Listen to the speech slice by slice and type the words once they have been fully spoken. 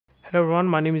Hello everyone,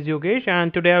 my name is Yogesh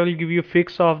and today I will give you a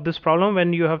fix of this problem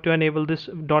when you have to enable this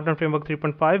 .NET Framework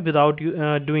 3.5 without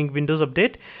doing Windows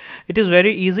update. It is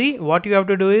very easy. What you have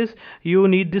to do is you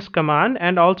need this command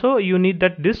and also you need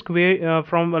that disk where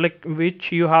from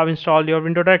which you have installed your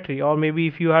Windows directory, or maybe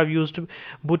if you have used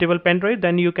bootable pen drive,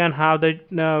 then you can have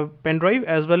the pen drive,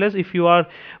 as well as if you are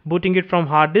booting it from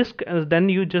hard disk, then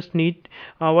you just need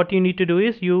what you need to do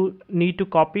is you need to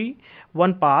copy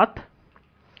one path.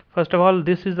 First of all,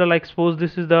 this is the suppose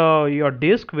this is the your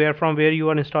disk where you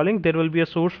are installing. There will be a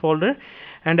source folder,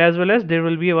 and as well as there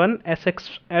will be one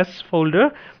SXS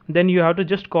folder. Then you have to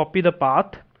just copy the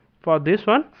path for this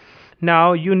one.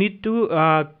 Now you need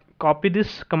to copy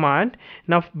this command.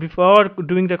 Now before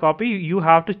doing the copy, you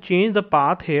have to change the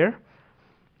path here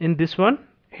in this one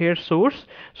here source.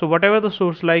 So whatever the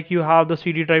source, like you have the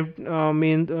CD drive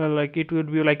main, like it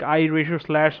would be like I ratio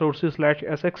slash sources slash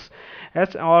sxs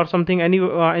or something,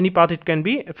 any path it can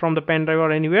be from the pen drive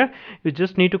or anywhere. You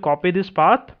just need to copy this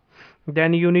path.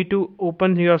 Then you need to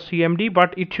open your cmd,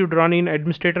 but it should run in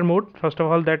administrator mode. First of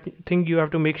all, that thing you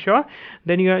have to make sure.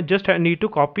 Then you just need to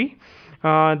copy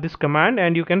this command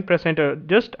and you can press enter.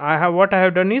 Just what I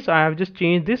have done is I have just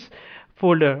changed this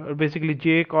folder, basically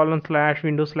j colon slash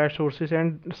windows slash sources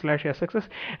and slash sxs.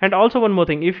 And also one more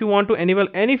thing, if you want to enable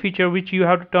any feature which you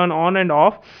have to turn on and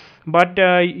off, but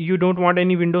you don't want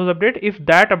any Windows update, if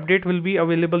that update will be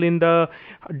available in the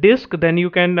disk, then you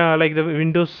can like the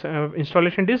Windows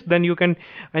installation disk, then you can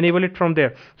enable it from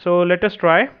there. So let us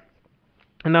try.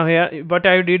 Now here what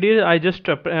I did is I just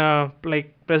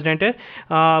pressed enter.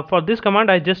 For this command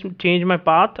I just changed my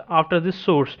path after this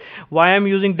source. Why I'm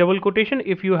using double quotation?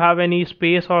 If you have any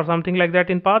space or something like that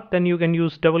in path, then you can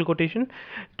use double quotation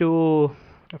to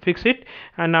fix it.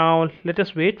 And now let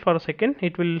us wait for a second.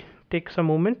 It will take some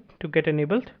moment to get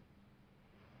enabled.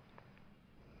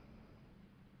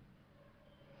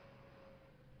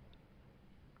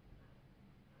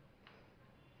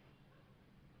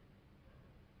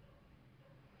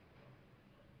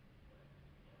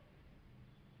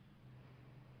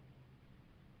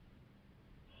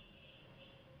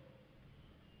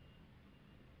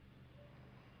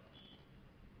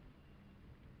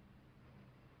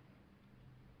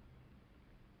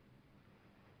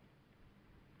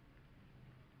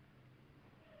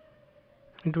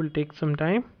 It will take some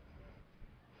time.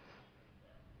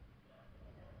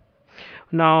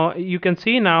 Now you can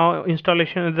see now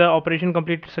installation, the operation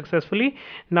completed successfully.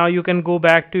 Now you can go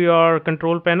back to your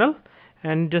control panel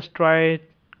and just try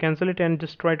cancel it and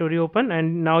just try to reopen,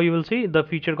 and now you will see the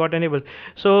feature got enabled.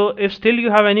 So if still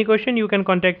you have any question, you can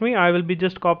contact me. I will be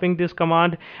just copying this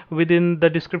command within the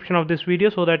description of this video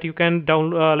so that you can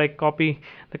download copy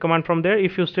the command from there.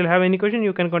 If you still have any question,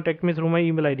 you can contact me through my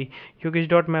email id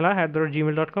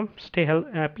yogesh.mela@gmail.com. Stay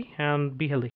happy and be healthy.